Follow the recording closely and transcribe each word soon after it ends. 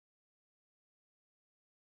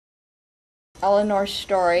Eleanor's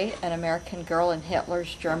Story, An American Girl in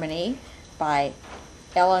Hitler's Germany by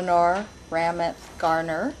Eleanor Rameth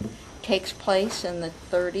Garner takes place in the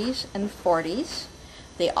 30s and 40s.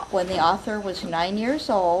 When the author was 9 years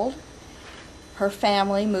old, her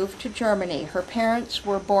family moved to Germany. Her parents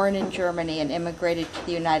were born in Germany and immigrated to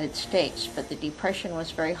the United States, but the Depression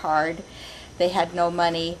was very hard. They had no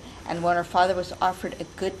money, and when her father was offered a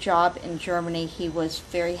good job in Germany, he was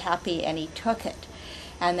very happy and he took it.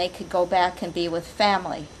 And they could go back and be with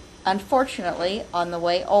family. Unfortunately, on the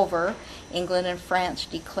way over, England and France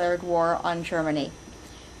declared war on Germany.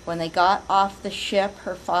 When they got off the ship,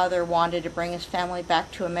 her father wanted to bring his family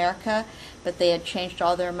back to America, but they had changed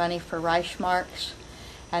all their money for Reichsmarks,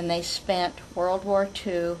 and they spent World War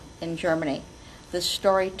II in Germany. This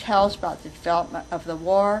story tells about the development of the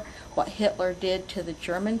war, what Hitler did to the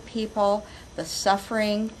German people, the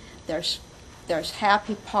suffering. There's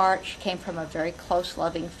happy parts. She came from a very close,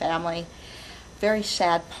 loving family. Very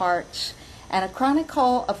sad parts. And a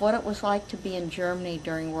chronicle of what it was like to be in Germany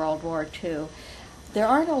during World War II. There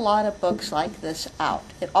aren't a lot of books like this out.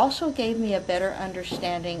 It also gave me a better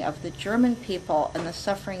understanding of the German people and the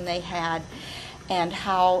suffering they had, and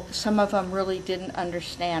how some of them really didn't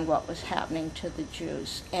understand what was happening to the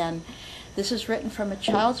Jews. And this is written from a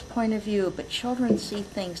child's point of view, but children see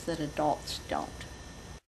things that adults don't.